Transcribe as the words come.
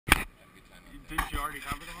Didn't you already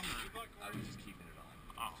have it on? Or? I was just keeping it on.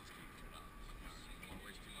 Oh. Don't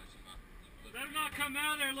waste too much. Better not come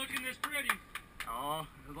out of there looking this pretty. Oh,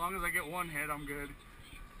 as long as I get one hit, I'm good.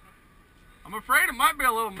 I'm afraid it might be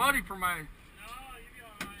a little muddy for my... No, you'll be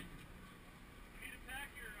alright. You need to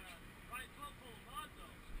pack your right foot full of mud,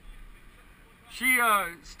 though. She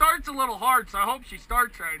starts a little hard, so I hope she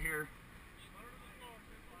starts right here.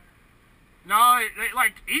 No, it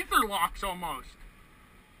like ether locks almost.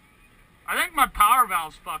 I think my power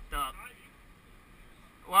valve's fucked up.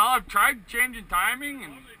 Well, I've tried changing timing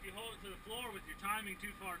and... Normally if you hold it to the floor with your timing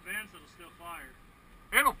too far advanced, it'll still fire.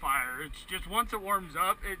 It'll fire. It's just once it warms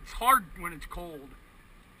up, it's hard when it's cold.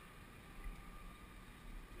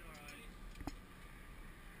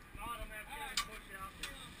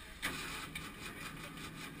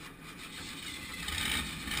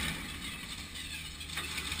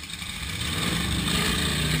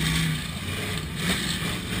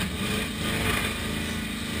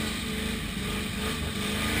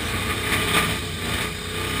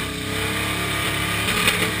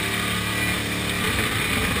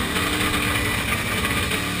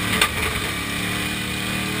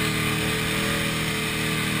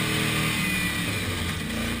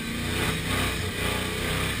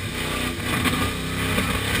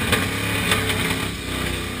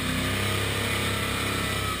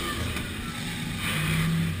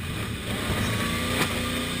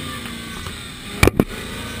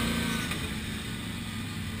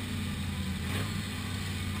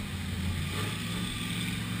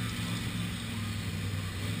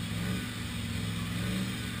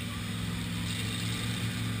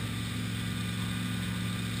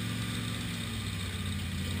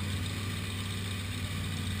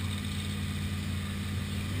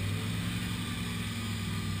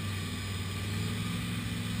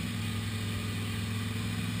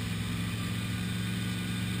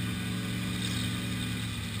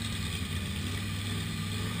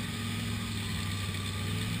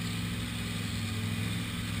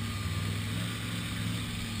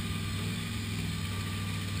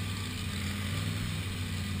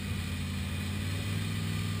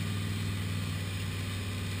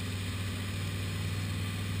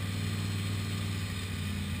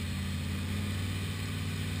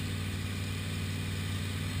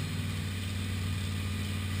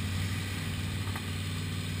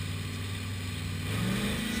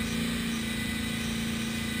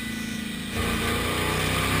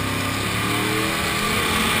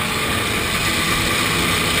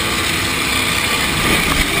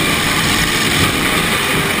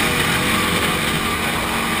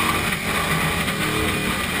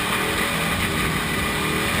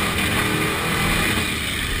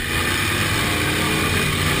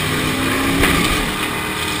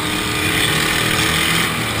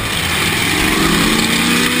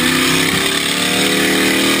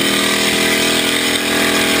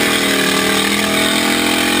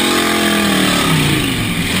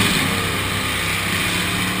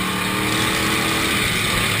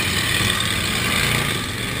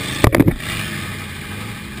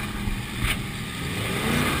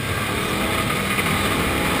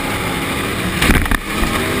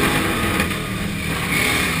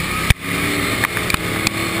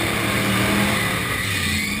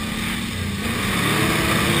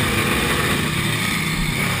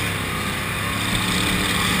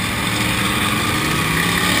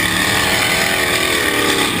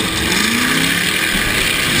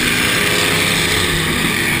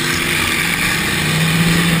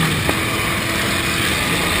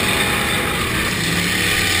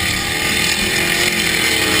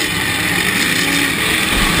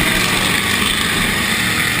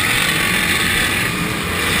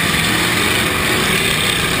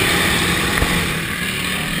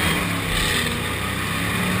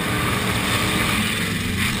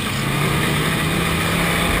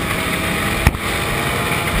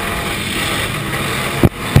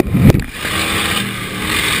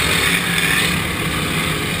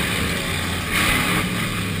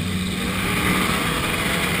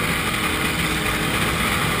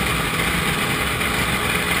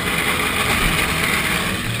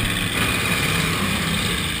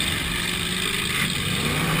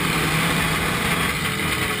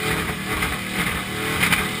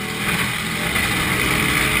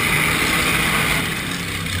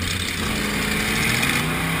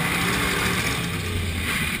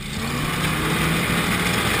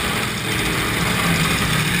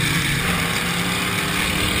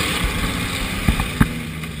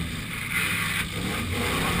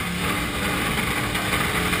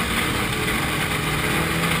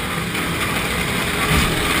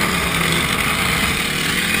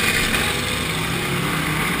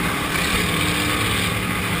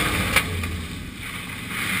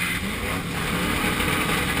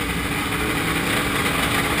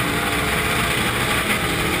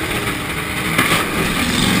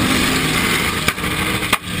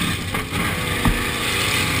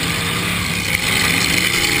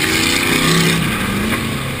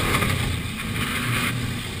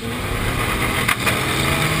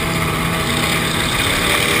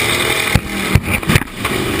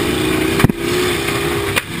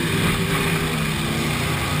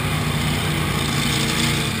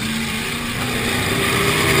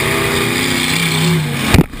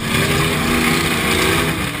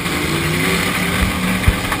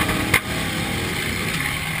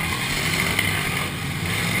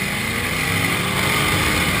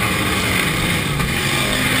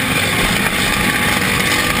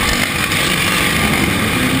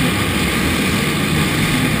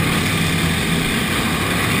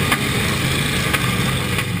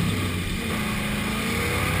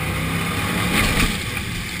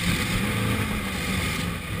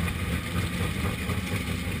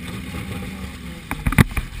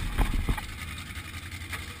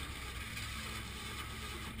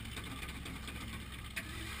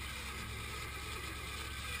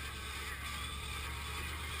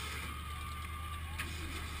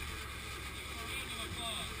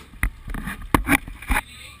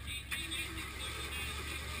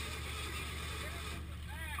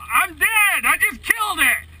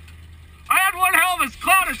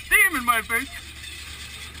 my face.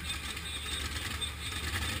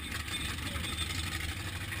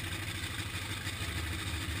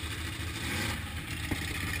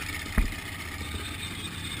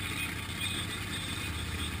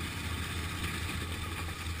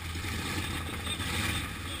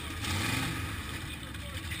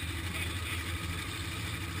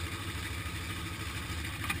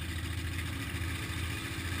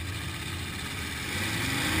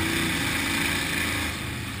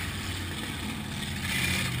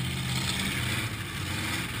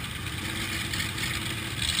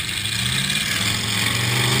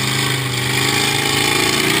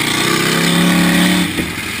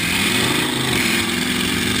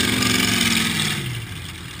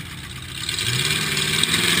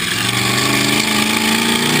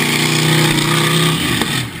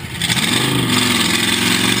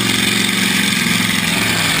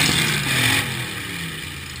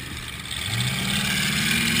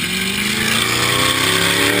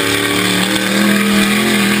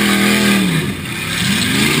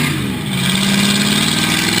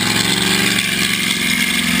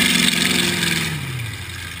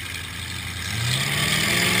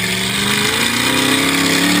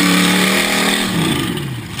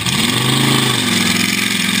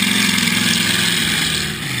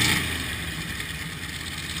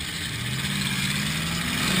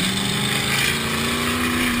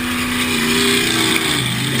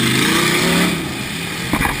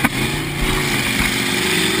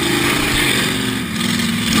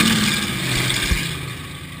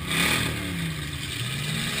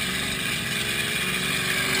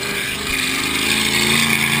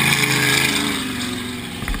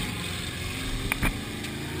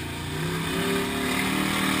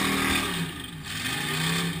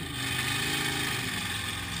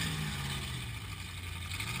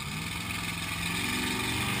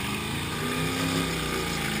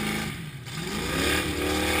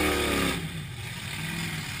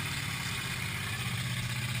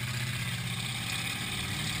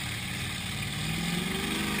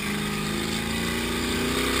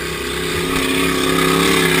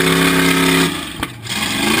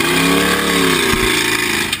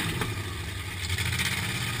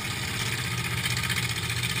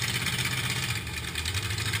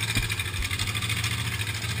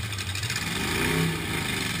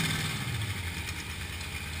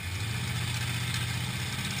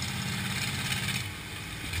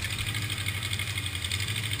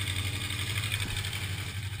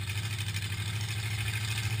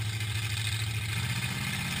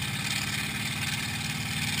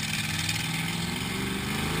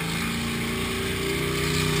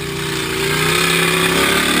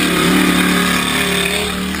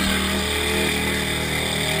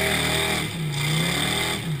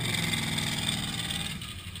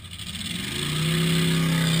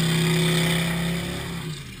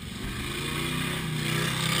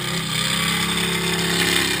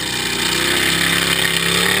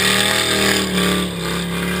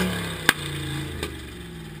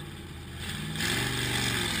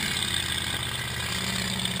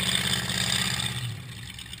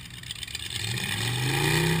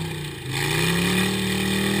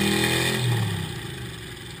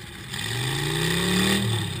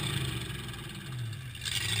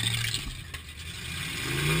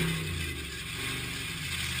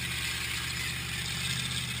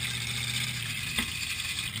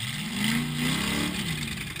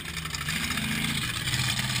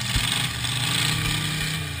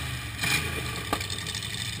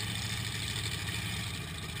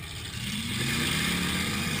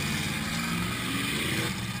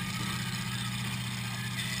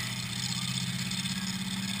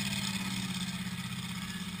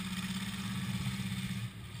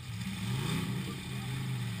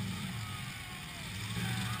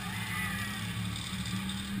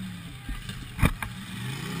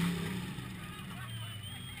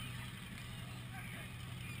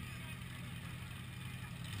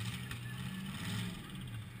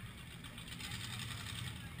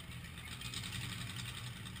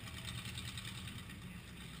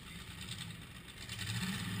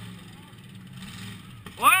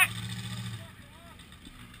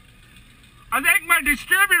 I think my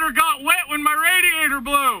distributor got wet when my radiator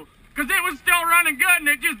blew, because it was still running good and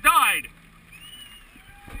it just died.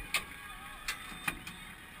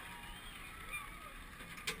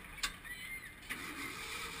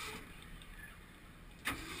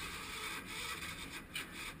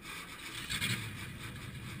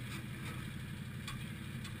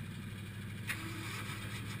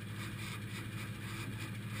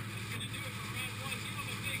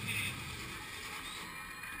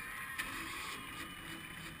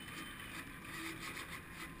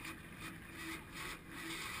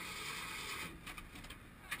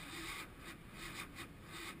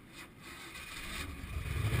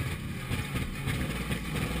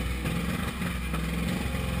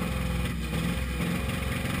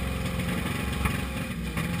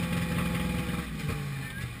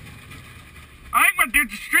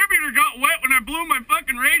 blew my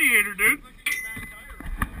fucking radiator, dude. Look at your back tire.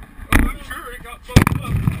 Oh, I'm sure it got fucked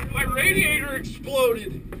up. My radiator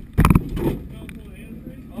exploded.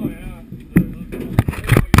 Oh, yeah.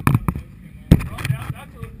 Oh, yeah,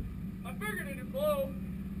 that's what I figured it'd blow.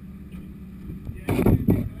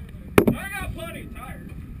 I got plenty of tires.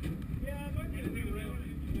 Yeah, I might get to do the rail.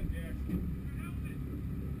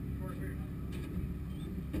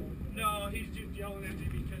 No, he's just yelling at me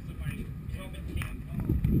because of my helmet cam.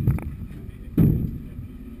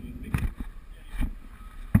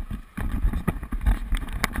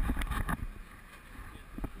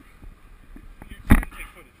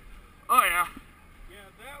 Oh, yeah. Yeah,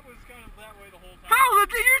 that was kind of that way the whole time. How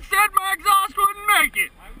did you said my exhaust wouldn't make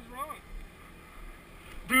it? I was wrong.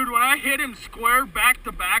 Dude, when I hit him square back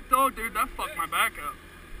to back, though, dude, that fucked my back up.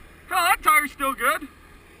 Hell, that tire's still good.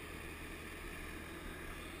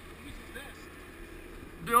 Who's his best?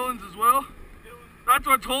 Dylan's as well. Dylan. That's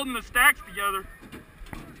what's holding the stacks together.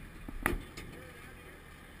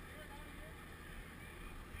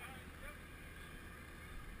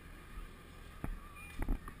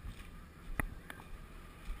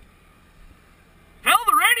 Hell,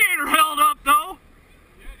 the radiator held up, though.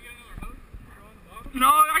 Yeah, you got another hose on the bottom?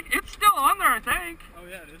 No, it's still on there, I think. Oh,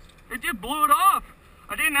 yeah, it is. It just blew it off.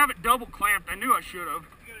 I didn't have it double clamped. I knew I should have.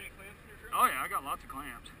 You got any clamps in your truck? Oh, yeah, I got lots of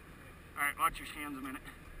clamps. All right, watch your hands a minute.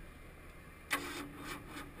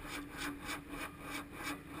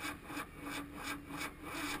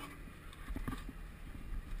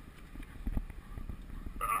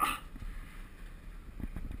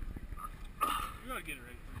 You gotta get it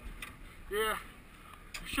ready for one. Yeah,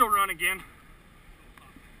 she'll run again.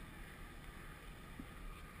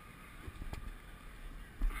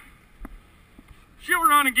 She'll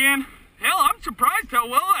run again. Hell, I'm surprised how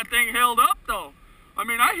well that thing held up, though. I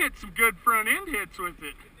mean, I hit some good front end hits with it.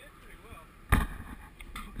 It did pretty well.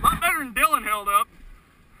 A lot better than Dylan held up.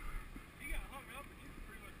 He got hung up and he was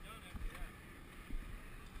pretty much done after that.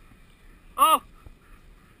 Oh,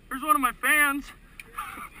 there's one of my fans.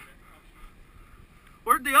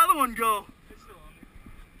 Where'd the other one go? It's still on there.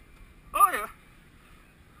 Oh, yeah.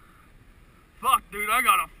 Fuck, dude, I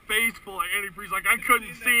got a face full of antifreeze. Like, I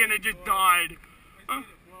couldn't see and it just died. I seen it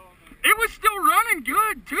blow on the... It was still running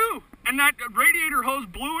good, too. And that radiator hose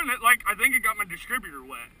blew in it, like, I think it got my distributor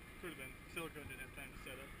wet. Could have been. Silicone didn't have time to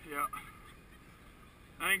set up. Yeah.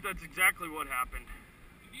 I think that's exactly what happened.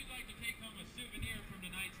 If you'd like to take home a souvenir from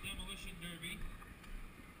tonight's Demolition Derby,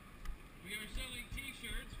 we are selling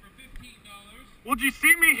t-shirts for $15. Well, did you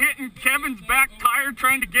see me hitting Kevin's back tire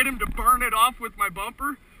trying to get him to burn it off with my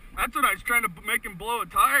bumper? That's what I was trying to make him blow a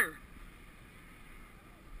tire.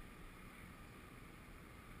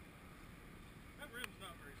 That rim's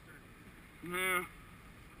not very sturdy. Yeah.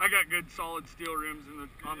 I got good solid steel rims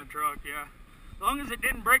on the truck, yeah. As long as it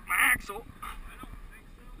didn't break my axle. I don't think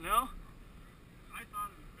so. No? I thought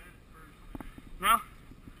it was bent at first. No?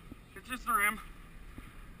 It's just the rim.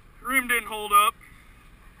 The rim didn't hold up.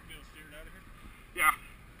 Be able to steer it out of here? Yeah.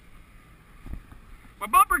 My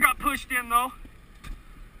bumper got pushed in, though.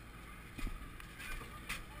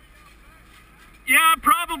 Yeah, it'd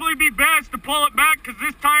probably be best to pull it back because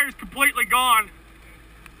this tire is completely gone.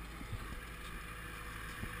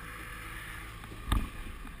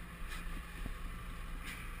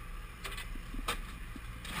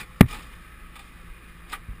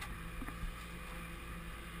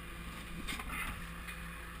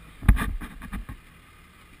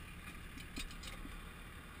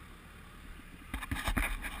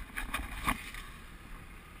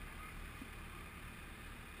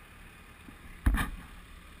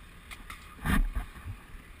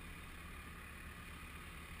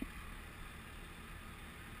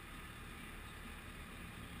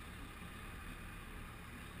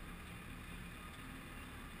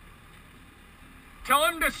 Tell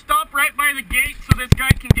him to stop right by the gate so this guy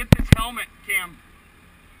can get this helmet cam.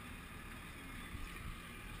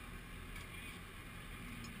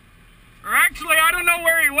 Or actually, I don't know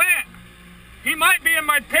where he went. He might be in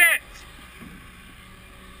my pits.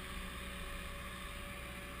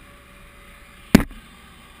 What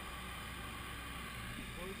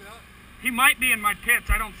was that? He might be in my pits.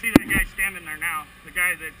 I don't see that guy standing there now. The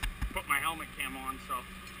guy that put my helmet cam on, so.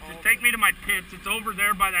 Just take me to my pits. It's over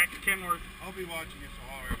there by that Kenworth. I'll be watching you, so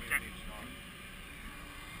however Okay. it needs to start.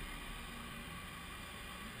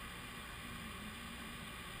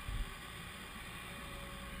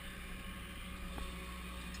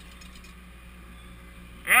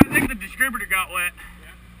 Yeah, I think the distributor got wet.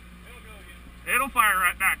 Yeah. It'll go again. It'll fire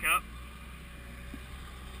right back up.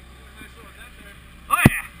 Nice little net there. Oh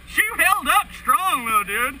yeah, she held up strong though,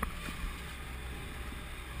 dude.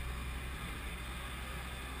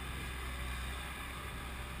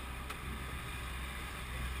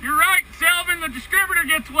 distributor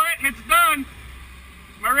gets wet and it's done.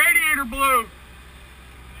 My radiator blew.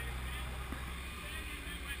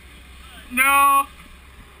 No.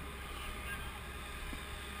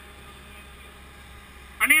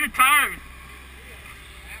 I need a tire.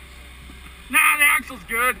 Nah, the axle's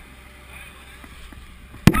good.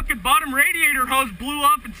 Fucking bottom radiator hose blew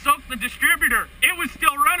up and soaked the distributor. It was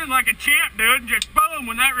still running like a champ, dude. Just boom,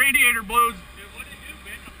 when that radiator blows. Dude, what did you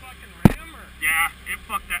bend the fucking rim or? Yeah, it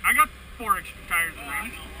fucked that. I got 4 extra tires and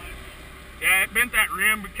rims. Yeah, it bent that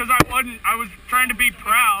rim because I was trying to be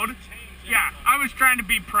proud. Yeah, I was trying to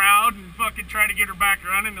be proud and fucking try to get her back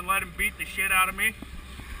running and let him beat the shit out of me.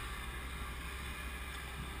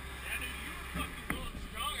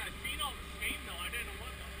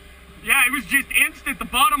 Yeah, it was just instant. The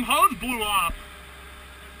bottom hose blew off.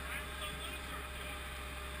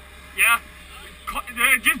 Yeah.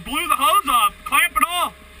 It just blew the hose off. Clamp it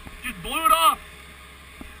off. Just blew it off.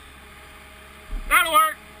 That'll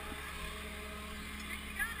work.